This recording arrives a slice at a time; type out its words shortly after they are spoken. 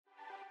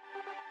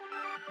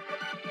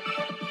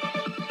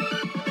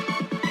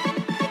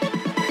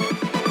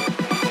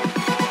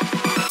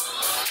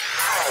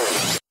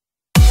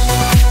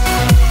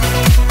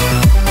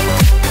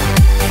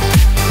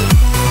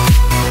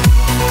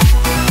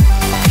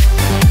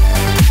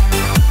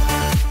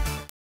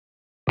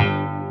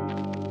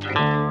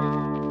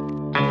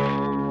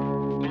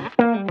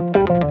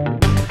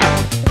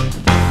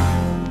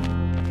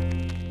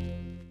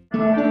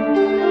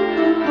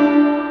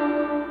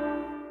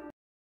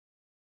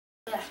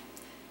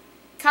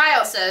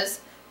Kyle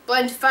says,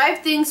 blend 5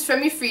 things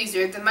from your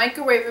freezer, then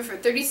microwave it for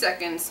 30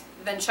 seconds,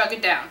 then chug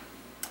it down.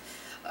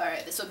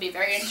 Alright, this will be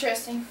very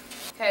interesting.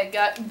 Okay, I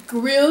got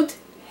grilled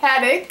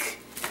haddock,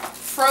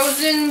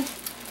 frozen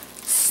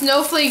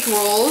snowflake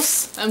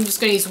rolls. I'm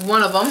just gonna use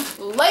one of them.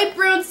 Light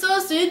brown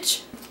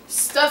sausage,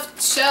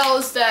 stuffed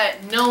shells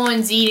that no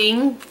one's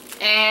eating,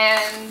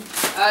 and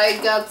I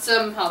got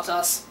some hot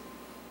sauce.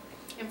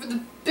 And for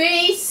the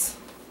base,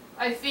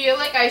 I feel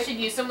like I should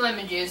use some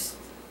lemon juice,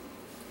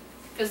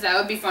 because that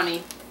would be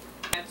funny.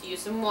 I have to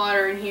use some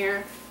water in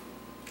here.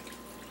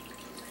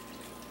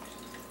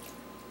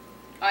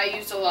 I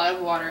used a lot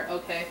of water,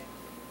 okay.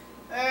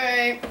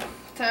 Alright,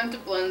 time to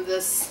blend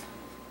this.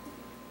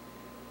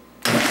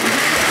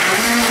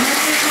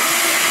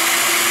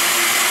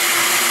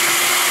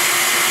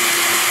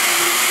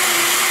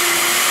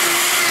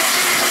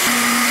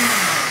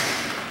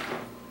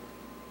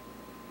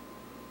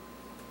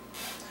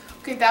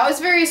 Okay, that was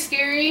very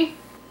scary.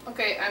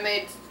 Okay, I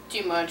made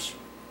too much.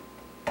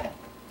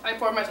 I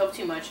poured myself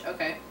too much,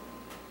 okay.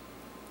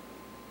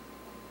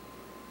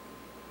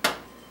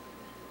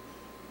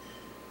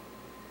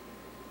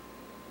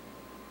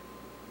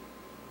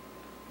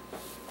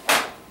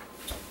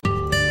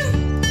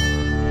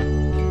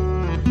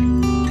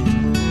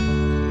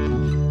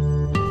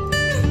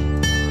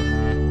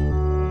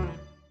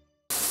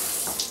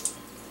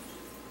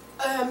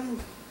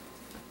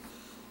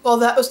 Well,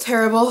 that was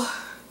terrible.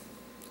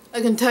 I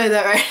can tell you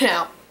that right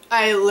now.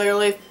 I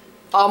literally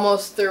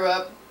almost threw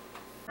up.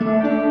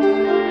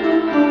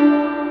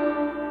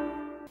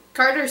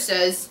 Carter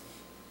says,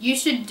 you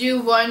should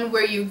do one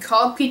where you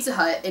call Pizza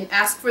Hut and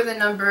ask for the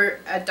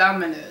number at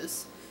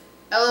Domino's.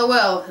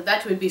 LOL,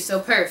 that would be so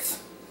perf.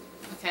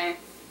 Okay.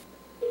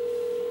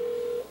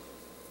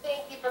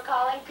 Thank you for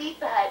calling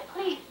Pizza Hut.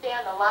 Please stay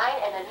on the line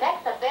and the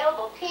next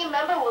available team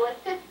member will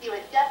assist you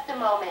in just a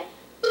moment.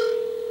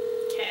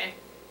 Okay.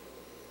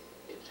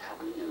 It's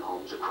happening in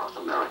homes across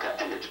America,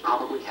 and it's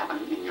probably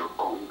happening in your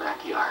own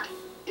backyard.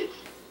 It's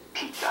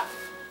pizza,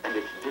 and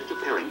it's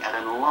disappearing at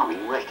an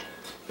alarming rate.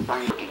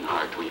 I'm working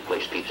hard to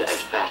replace pizza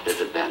as fast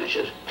as it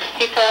vanishes.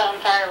 Pizza,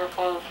 I'm sorry, we're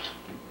closed.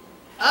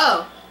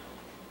 Oh.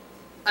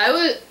 I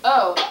was,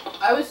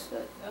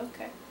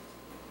 okay.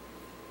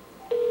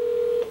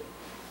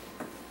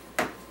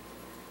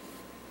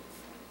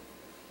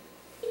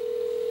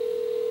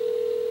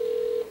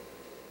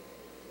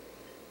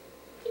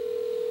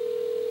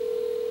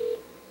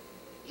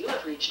 You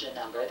have reached a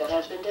number that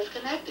has been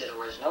disconnected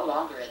or is no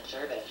longer in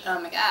service. Oh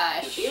my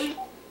gosh. You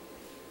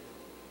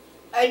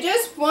I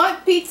just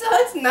want Pizza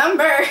Hut's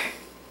number.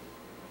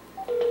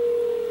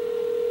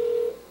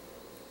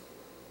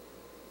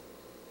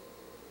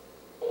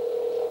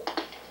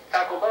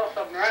 Taco Bell,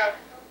 something wrong?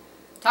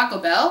 Taco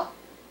Bell?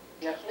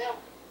 Yes, ma'am.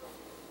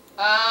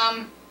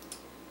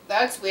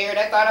 That's weird.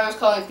 I thought I was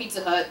calling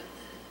Pizza Hut.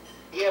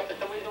 Yeah, for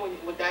some reason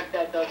with that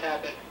does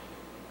happen.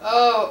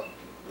 Oh,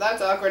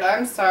 that's awkward.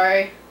 I'm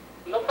sorry.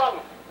 No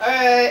problem.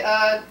 Alright,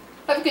 have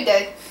a good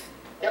day.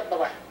 Yep,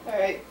 bye-bye.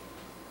 Alright.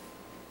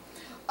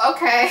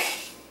 Okay.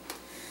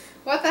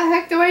 What the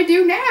heck do I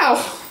do now?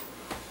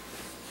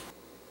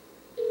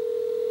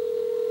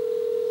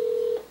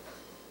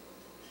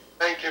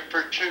 Thank you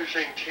for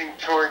choosing King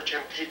George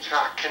and Pizza.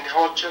 Can you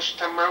hold just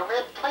a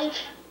moment,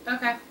 please?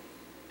 Okay.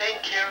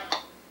 Thank you.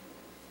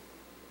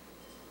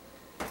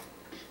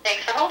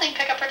 Thanks for holding.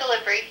 Pick up for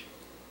delivery.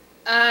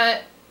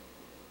 Can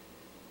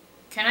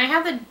I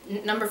have the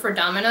number for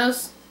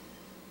Domino's?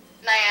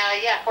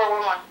 Yeah,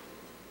 411.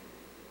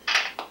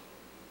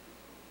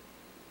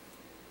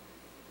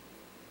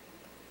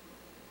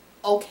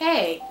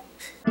 Okay.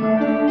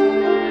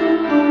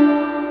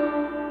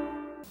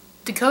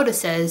 Dakota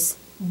says,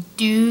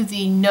 do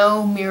the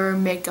no mirror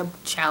makeup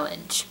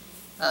challenge.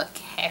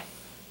 Okay.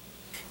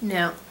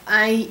 Now,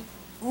 I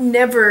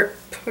never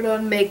put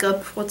on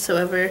makeup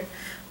whatsoever.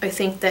 I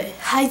think that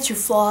hides your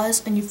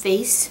flaws on your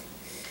face.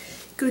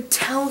 Go to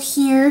towel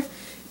here,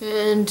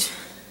 and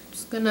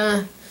just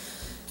gonna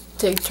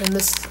turn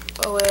this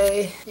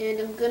away. And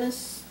I'm gonna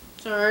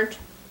start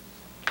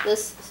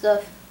this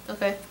stuff.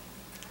 Okay.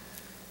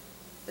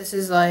 This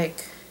is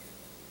like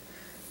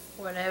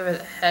whatever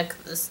the heck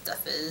this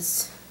stuff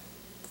is.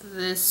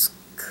 This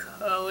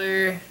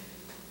color.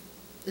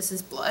 This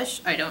is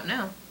blush? I don't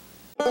know.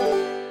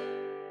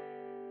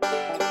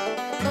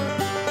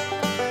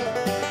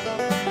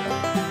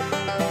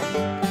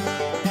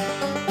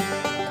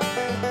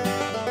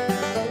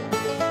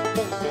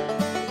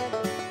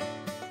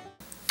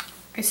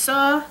 I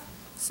saw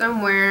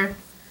somewhere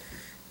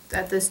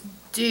that this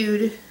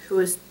dude who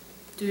was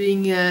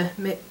doing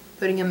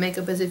putting on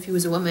makeup as if he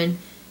was a woman,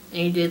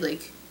 and he did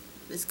like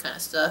this kind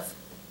of stuff.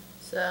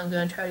 So I'm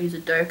gonna try to use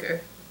it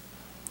darker.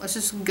 Let's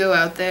just go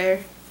out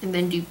there and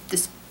then do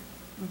this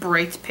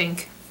bright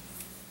pink.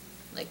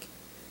 Like,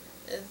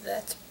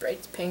 that's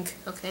bright pink,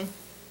 okay?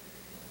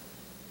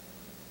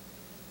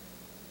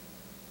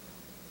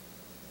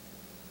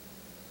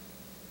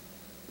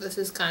 This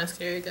is kind of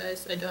scary,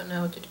 guys. I don't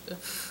know what to do.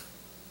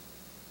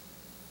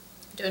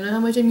 I don't know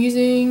how much I'm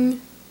using.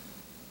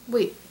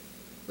 Wait,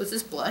 Was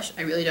this blush?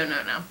 I really don't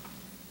know now.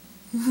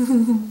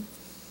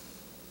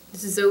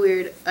 This is so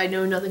weird. I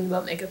know nothing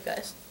about makeup,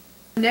 guys.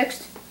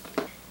 Next,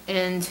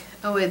 and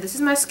oh wait, this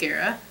is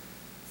mascara.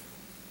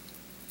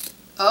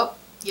 Oh,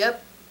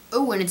 yep.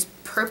 Oh, and it's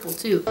purple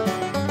too.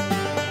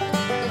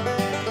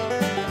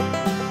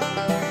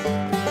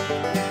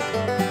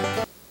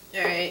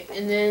 Alright,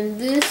 and then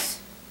this,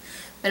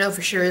 I know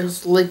for sure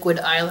is liquid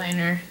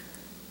eyeliner.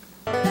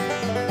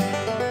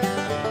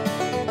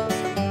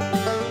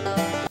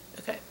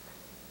 Okay.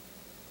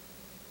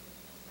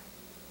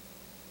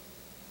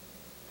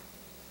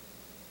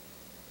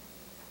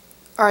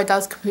 Alright, that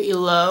was completely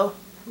low.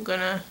 I'm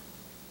gonna,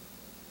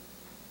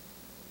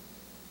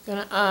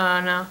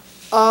 oh no.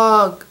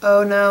 Oh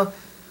no.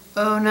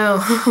 Oh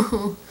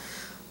no.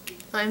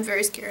 I'm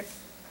very scared.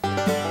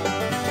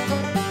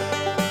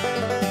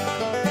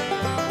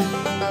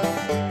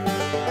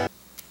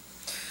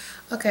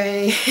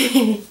 Okay.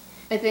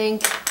 I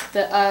think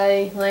the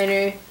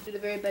eyeliner did a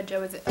very bad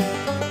job with it.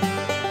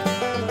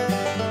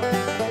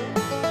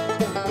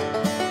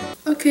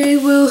 Okay,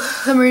 well,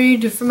 I'm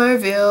ready for my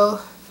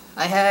reveal.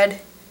 I had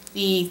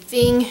the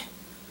thing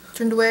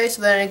turned away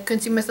so that I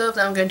couldn't see myself.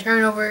 Now I'm gonna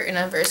turn over and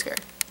I'm very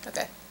scared.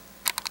 Okay.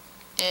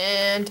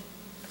 And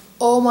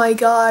oh my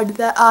god,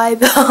 that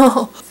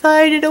eyeball. I thought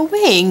I did a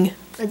wing.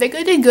 I think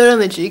I did good on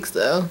the cheeks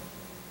though.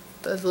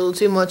 That's a little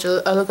too much.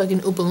 I look like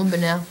an Oompa Loompa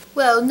now.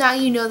 Well, now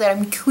you know that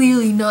I'm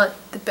clearly not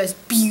the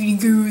best beauty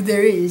guru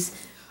there is.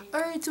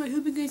 Alright, so I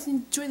hope you guys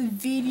enjoyed the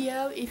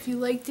video. If you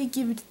liked it,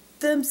 give it a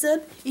thumbs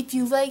up. If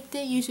you liked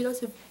it, you should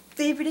also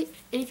favorite it.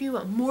 And if you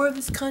want more of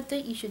this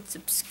content, you should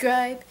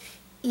subscribe.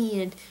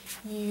 And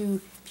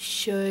you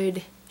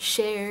should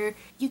share.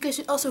 You guys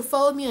should also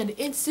follow me on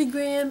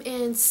Instagram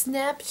and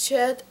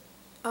Snapchat.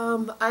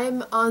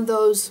 I'm on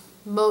those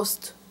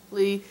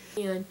mostly.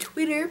 And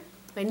Twitter,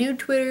 my new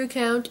Twitter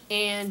account,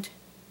 and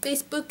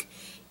Facebook.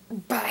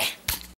 Bye.